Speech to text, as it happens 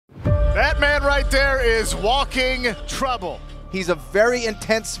That man right there is walking trouble. He's a very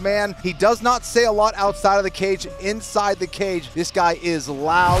intense man. He does not say a lot outside of the cage. Inside the cage, this guy is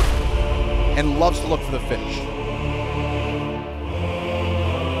loud and loves to look for the finish.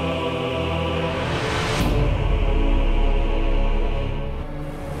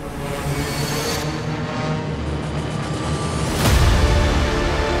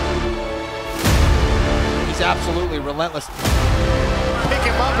 He's absolutely relentless. Pick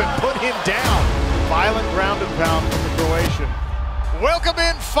him up and put him down. Violent ground and pound from the Croatian. Welcome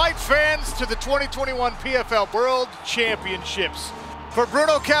in, fight fans, to the 2021 PFL World Championships. For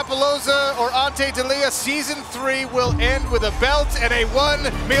Bruno Capoloza or Ante Delija, Season 3 will end with a belt and a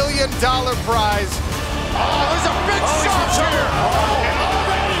 $1 million prize. Oh, there's a big shot here! And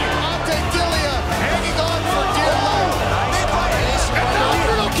already Ante Delija hanging on for dear life. And now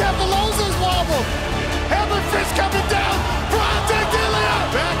Bruno Capoloza's wobbled. Hammer fist coming down for Ante Delija.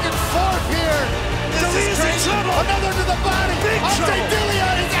 Back and forth here. This is crazy. Another to the body. Ante Delija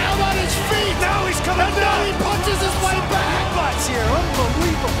is out on his feet. Now he's coming and down. Now he punches his way back. Butts here,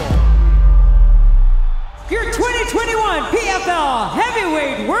 unbelievable. Your 2021 PFL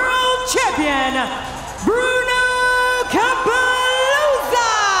Heavyweight World Champion, Bruno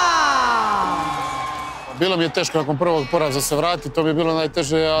Capoloza! Bilo mi je teško nakon prvog poraza se vratiti, to bi je bilo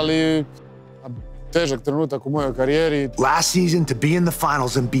najteže, ali težak trenutak u mojoj karijeri. Last season, to be in the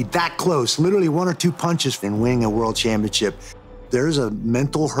finals and be that close, literally 1 or 2 punches and winning a world championship, there's a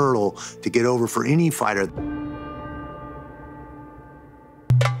mental hurdle to get over for any fighter.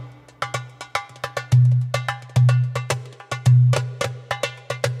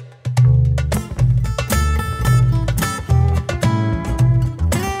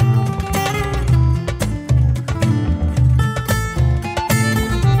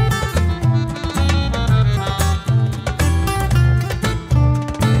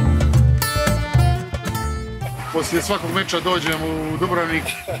 Poslije svakog meča dođem u Dubrovnik,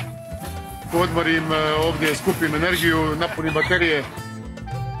 odmorim, ovdje skupim energiju, napunim baterije,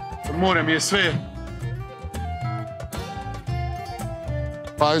 more mi je sve.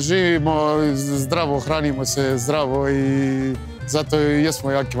 Pa živimo zdravo, hranimo se zdravo i zato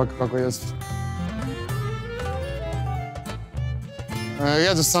jesmo jaki ovako kako jesmo.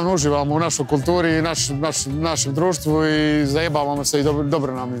 Jednostavno uživamo u našoj kulturi i našem društvu i zajebavamo se i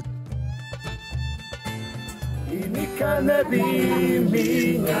dobro nam je.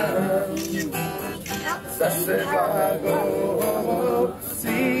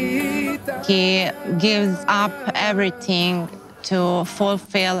 He gives up everything to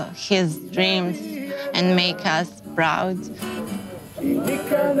fulfill his dreams and make us proud.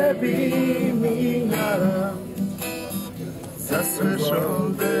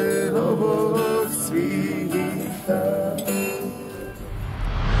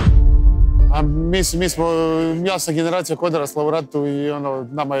 A mi smo, ja sam generacija koja je odrasla u ratu i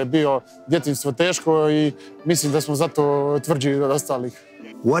nama je bio djetinjstvo teško i mislim da smo zato tvrđi od ostalih.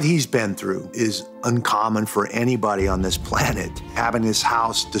 What he's been through is uncommon for anybody on this planet. Having his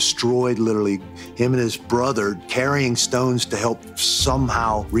house destroyed, literally, him and his brother carrying stones to help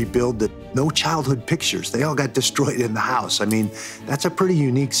somehow rebuild it. No childhood pictures. They all got destroyed in the house. I mean, that's a pretty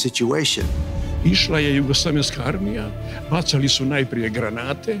unique situation. Išla je Jugoslavijska armija, bacali su najprije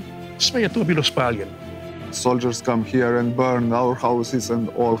granate, sve je to bilo spaljeno. Soldiers come here and burn our houses and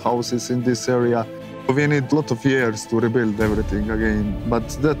all houses in this area. We need a lot of years to rebuild everything again. But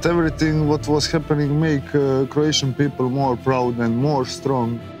that everything what was happening make Croatian people more proud and more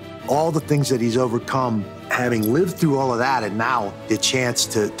strong. All the things that he's overcome, having lived through all of that and now the chance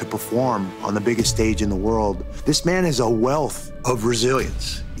to perform on the biggest stage in the world, this man is a wealth of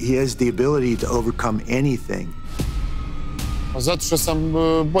resilience. He has the ability to overcome anything. Zato što sam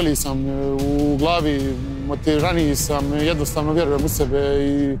bolji sam u glavi, motiviraniji sam, jednostavno vjerujem u sebe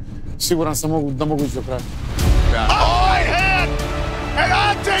i siguran sam da mogu ići do kraja. Oh, right hand! And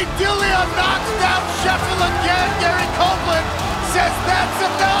Ante Delija knocks down Sheffield again. Gary Copeland says that's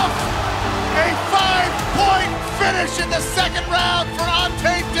enough. A 5-point finish in the second round for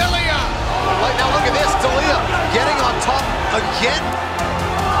Ante Delija. Right now, look at this. Delija getting on top again.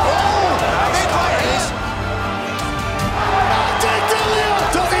 Oh, nice finish. Ante Delija,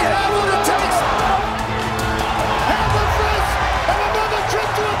 does he have what it takes? Hammer fist and another trip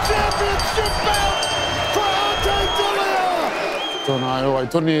to a championship bout for Ante Delija. Ovaj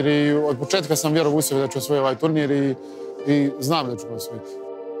turnir i od početka sam vjerovao u sebe da ću osvojiti ovaj turnir i znam da ću ga osvojiti.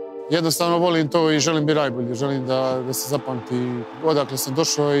 Jednostavno volim to i želim biti najbolji, želim da se zapamti odakle sam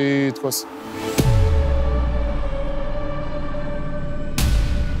došao i tko sam.